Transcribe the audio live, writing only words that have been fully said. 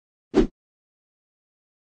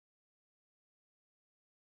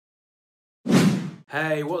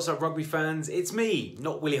Hey, what's up rugby fans? It's me,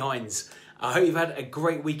 not Willie Hines. I hope you've had a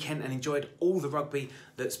great weekend and enjoyed all the rugby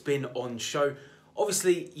that's been on show.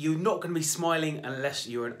 Obviously, you're not going to be smiling unless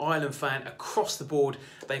you're an Ireland fan. Across the board,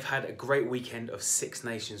 they've had a great weekend of Six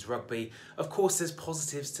Nations rugby. Of course, there's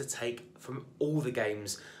positives to take from all the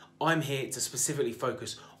games. I'm here to specifically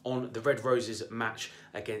focus on the Red Roses match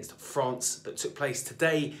against France that took place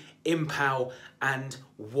today in Pau, and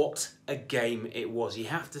what a game it was. You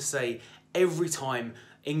have to say, every time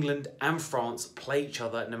England and France play each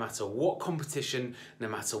other, no matter what competition, no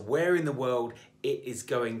matter where in the world, it is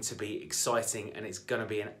going to be exciting and it's going to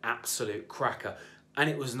be an absolute cracker. And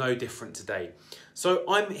it was no different today. So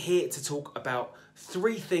I'm here to talk about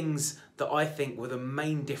three things that I think were the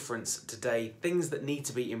main difference today, things that need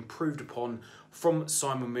to be improved upon from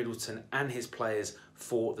Simon Middleton and his players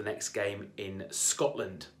for the next game in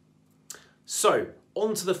Scotland. So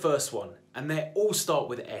on to the first one, and they all start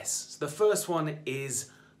with S. So the first one is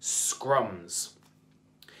scrums.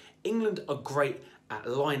 England are great at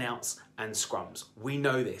lineouts and scrums. We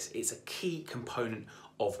know this. It's a key component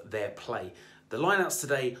of their play. The lineouts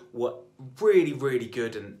today were really, really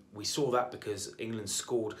good, and we saw that because England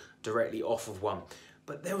scored directly off of one.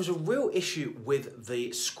 But there was a real issue with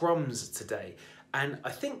the scrums today. And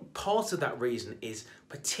I think part of that reason is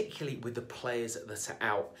particularly with the players that are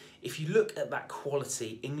out. If you look at that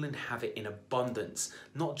quality, England have it in abundance,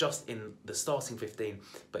 not just in the starting 15,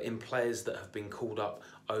 but in players that have been called up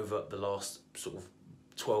over the last sort of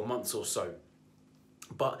 12 months or so.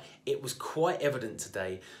 But it was quite evident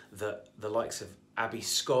today that the likes of Abby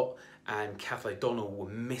Scott and Kath O'Donnell were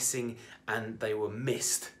missing, and they were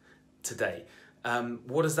missed today.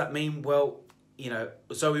 What does that mean? Well, you know,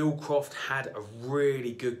 Zoe Allcroft had a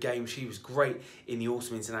really good game. She was great in the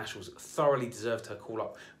Autumn Internationals, thoroughly deserved her call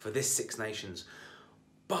up for this Six Nations.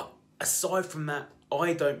 But aside from that,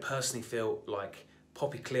 I don't personally feel like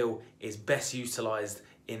Poppy Cleall is best utilised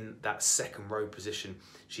in that second row position.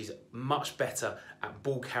 She's much better at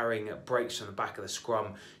ball carrying, at breaks from the back of the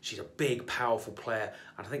scrum. She's a big, powerful player,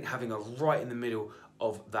 and I think having her right in the middle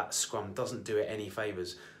of that scrum doesn't do it any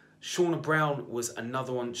favours. Shauna Brown was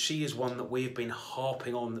another one. She is one that we've been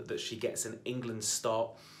harping on that she gets an England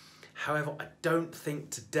start. However, I don't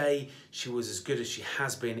think today she was as good as she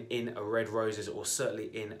has been in a Red Roses, or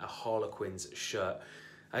certainly in a Harlequins shirt.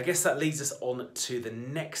 I guess that leads us on to the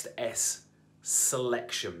next S,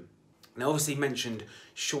 selection. Now, obviously mentioned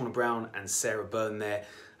Shauna Brown and Sarah Byrne there,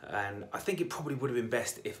 and I think it probably would have been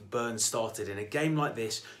best if Byrne started. In a game like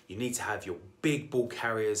this, you need to have your big ball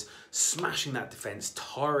carriers smashing that defence,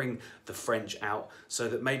 tiring the French out, so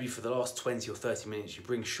that maybe for the last 20 or 30 minutes you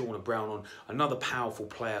bring Shauna Brown on, another powerful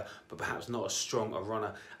player, but perhaps not as strong a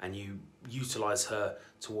runner, and you utilise her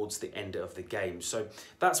towards the end of the game. So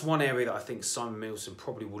that's one area that I think Simon Middleton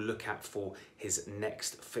probably will look at for his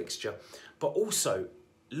next fixture. But also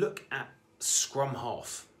look at scrum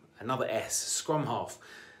half, another S, scrum half.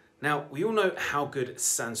 Now, we all know how good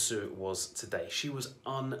Sansu was today. She was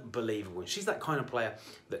unbelievable. She's that kind of player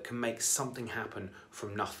that can make something happen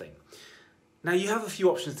from nothing. Now, you have a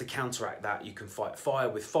few options to counteract that. You can fight fire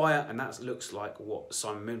with fire, and that looks like what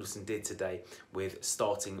Simon Middleton did today with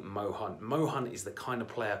starting Mo Hunt. Mo Hunt is the kind of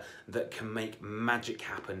player that can make magic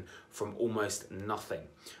happen from almost nothing.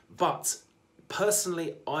 But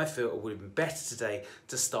personally, I feel it would have been better today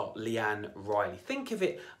to start Leanne Riley. Think of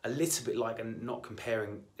it a little bit like, and not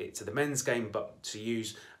comparing it to the men's game, but to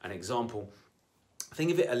use an example, think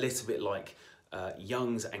of it a little bit like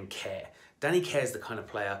Youngs and Kerr. Danny Kerr is the kind of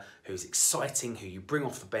player who's exciting, who you bring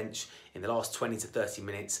off the bench in the last 20 to 30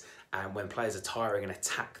 minutes, and when players are tiring, and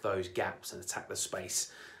attack those gaps and attack the space.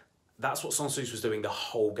 That's what Sansu was doing the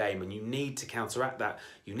whole game, and you need to counteract that.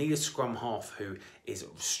 You need a scrum half who is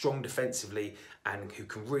strong defensively and who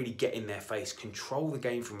can really get in their face, control the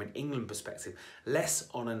game from an England perspective, less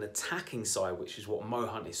on an attacking side, which is what Mo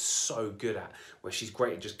Hunt is so good at, where she's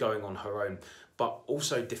great at just going on her own, but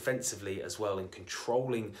also defensively as well, and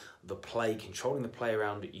controlling the play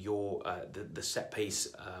around your the set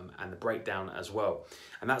piece and the breakdown as well.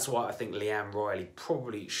 And that's why I think Leanne Riley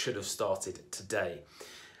probably should have started today.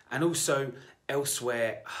 And also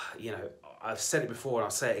elsewhere, you know, I've said it before and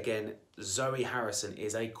I'll say it again, Zoe Harrison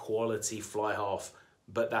is a quality fly half,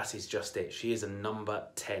 but that is just it. She is a number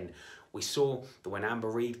 10. We saw that when Amber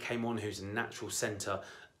Reid came on, who's a natural centre,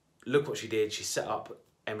 look what she did. She set up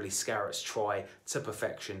Emily Scarrett's try to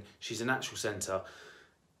perfection. She's a natural centre.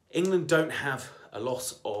 England don't have a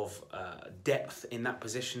lot of depth in that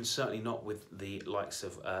position, certainly not with the likes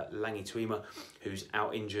of Langi Tuima, who's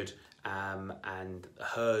out injured, and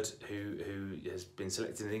Hurd, who has been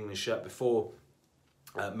selected in the England shirt before.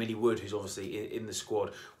 Millie Wood, who's obviously in the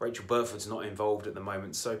squad. Rachel Burford's not involved at the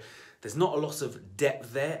moment. So there's not a lot of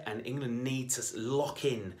depth there, and England need to lock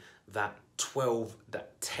in that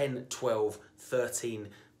 10, 12, 13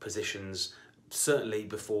 positions, certainly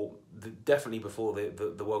definitely before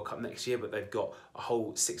the World Cup next year, but they've got a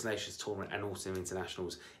whole Six Nations tournament and autumn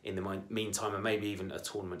internationals in the meantime, and maybe even a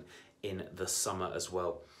tournament in the summer as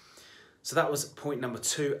well. So that was point number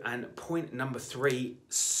 2. And point number 3,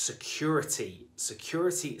 security.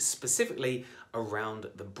 Security specifically around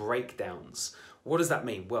the breakdowns. What does that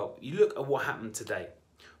mean? Well, you look at what happened today.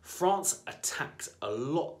 France attacked a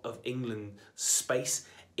lot of England's space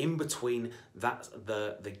in between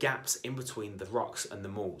the gaps in between the rucks and the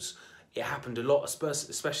mauls. It happened a lot,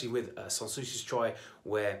 especially with Sansous's try,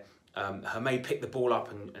 where Hermé picked the ball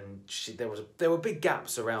up and there were big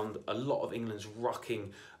gaps around a lot of England's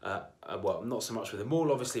rucking, well, not so much with the maul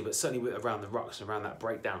obviously, but certainly around the rucks and around that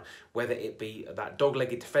breakdown, whether it be that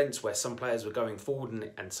dog-legged defence where some players were going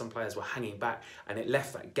forward and some players were hanging back, and it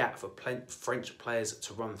left that gap for French players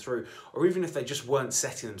to run through, or even if they just weren't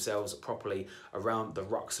setting themselves properly around the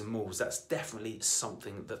rucks and mauls. That's definitely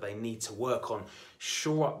something that they need to work on,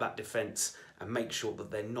 shore up that defence and make sure that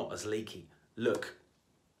they're not as leaky. Look,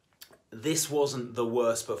 this wasn't the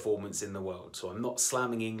worst performance in the world, so I'm not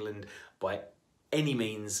slamming England by any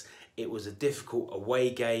means. It was a difficult away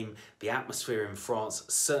game. The atmosphere in France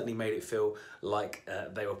certainly made it feel like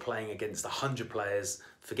they were playing against 100 players,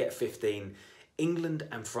 forget 15. England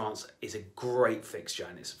and France is a great fixture,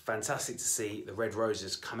 and it's fantastic to see the Red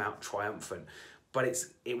Roses come out triumphant. But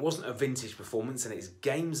it wasn't a vintage performance, and it's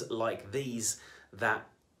games like these that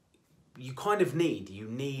you kind of need. You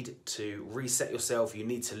need to reset yourself. You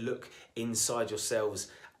need to look inside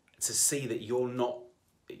yourselves to see that you're not,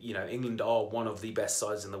 you know, England are one of the best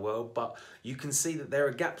sides in the world, but you can see that there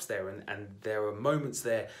are gaps there, and there are moments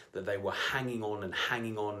there that they were hanging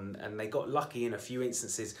on, and they got lucky in a few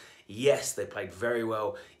instances. Yes, they played very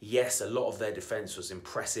well. Yes, a lot of their defence was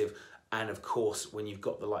impressive. And of course, when you've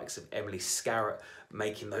got the likes of Emily Scarrett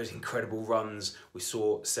making those incredible runs, we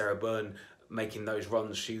saw Sarah Byrne making those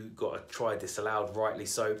runs, she got a try disallowed, rightly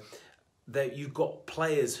so. That you've got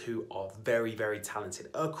players who are very, very talented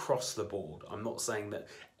across the board. I'm not saying that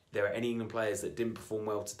there are any England players that didn't perform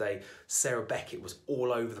well today. Sarah Beckett was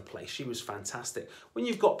all over the place. She was fantastic. When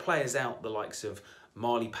you've got players out, the likes of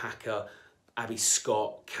Marley Packer, Abby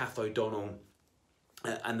Scott, Kath O'Donnell,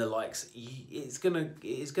 and the likes, it's gonna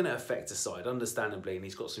affect a side, understandably, and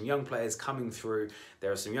he's got some young players coming through.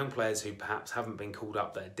 There are some young players who perhaps haven't been called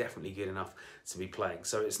up that are definitely good enough to be playing.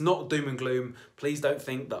 So it's not doom and gloom. Please don't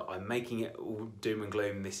think that I'm making it all doom and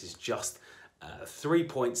gloom. This is just 3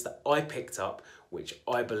 points that I picked up, which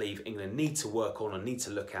I believe England need to work on and need to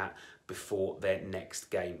look at before their next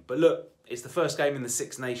game. But look, it's the first game in the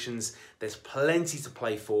Six Nations. There's plenty to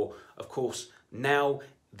play for. Of course, now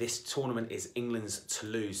this tournament is England's to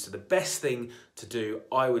lose. So the best thing to do,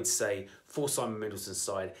 I would say, for Simon Middleton's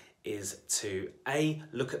side is to A,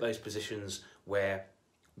 look at those positions where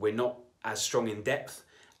we're not as strong in depth.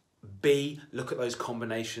 B, look at those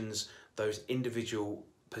combinations, those individual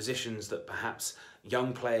positions that perhaps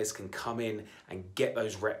young players can come in and get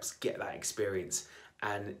those reps, get that experience.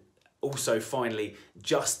 And also, finally,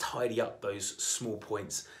 just tidy up those small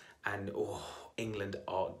points, and England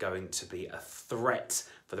are going to be a threat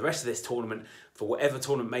for the rest of this tournament, for whatever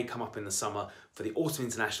tournament may come up in the summer, for the autumn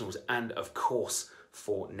internationals, and of course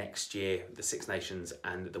for next year, the Six Nations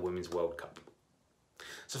and the Women's World Cup.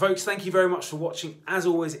 So folks, thank you very much for watching. As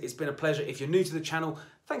always, it's been a pleasure. If you're new to the channel,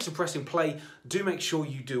 thanks for pressing play. Do make sure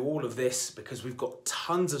you do all of this, because we've got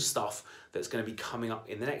tons of stuff that's going to be coming up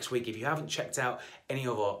in the next week. If you haven't checked out any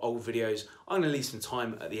of our old videos, I'm going to leave some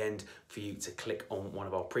time at the end for you to click on one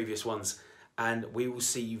of our previous ones. And we will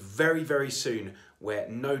see you very, very soon, where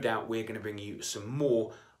no doubt we're going to bring you some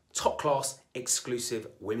more top class exclusive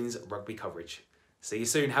women's rugby coverage. See you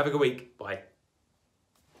soon. Have a good week. Bye.